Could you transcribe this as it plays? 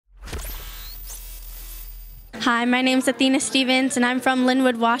Hi, my name is Athena Stevens, and I'm from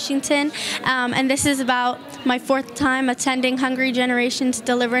Linwood, Washington. And this is about my 4th time attending Hungry Generation's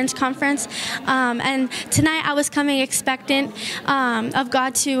Deliverance Conference. And tonight I was coming expectant of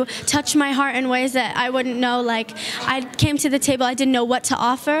God to touch my heart in ways that I wouldn't know. Like, I came to the table, I didn't know what to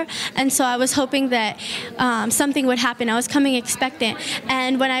offer, and so I was hoping that something would happen. I was coming expectant.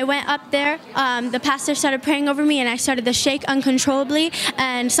 And when I went up there, the pastor started praying over me, and I started to shake uncontrollably,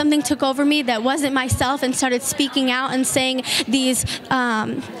 and something took over me that wasn't myself and started speaking out and saying these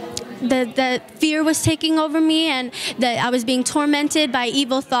the fear was taking over me, and that I was being tormented by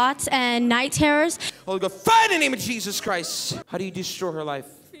evil thoughts and night terrors. Holy God, fire in the name of Jesus Christ. How do you destroy her life?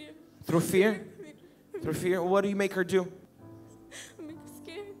 Fear. Through fear? Through fear? What do you make her do? I make her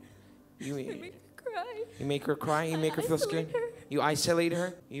scared. You I make her cry. You make her cry? You make her feel scared? You isolate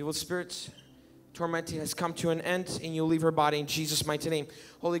her? Evil spirits? Tormenting has come to an end, and you leave her body in Jesus' mighty name.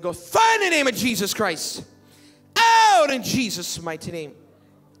 Holy Ghost, fire in the name of Jesus Christ. Out in Jesus' mighty name.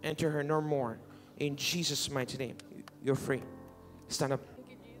 Enter her no more. In Jesus' mighty name. You're free. Stand up. Thank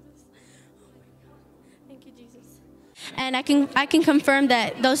you, Jesus. Oh my God. Thank you, Jesus. And I can confirm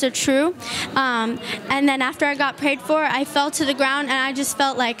that those are true. And then after I got prayed for, I fell to the ground, and I just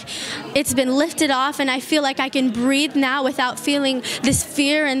felt like it's been lifted off, and I feel like I can breathe now without feeling this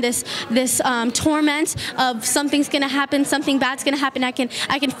fear and this torment of something's gonna happen, something bad's gonna happen. I can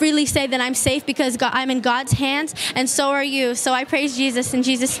freely say that I'm safe because I'm in God's hands, and so are you. So I praise Jesus in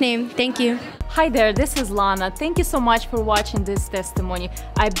Jesus' name. Thank you. Hi there, this is Lana. Thank you so much for watching this testimony.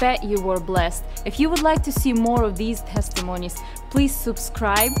 I bet you were blessed. If you would like to see more of these testimonies, please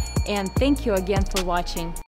subscribe, and thank you again for watching.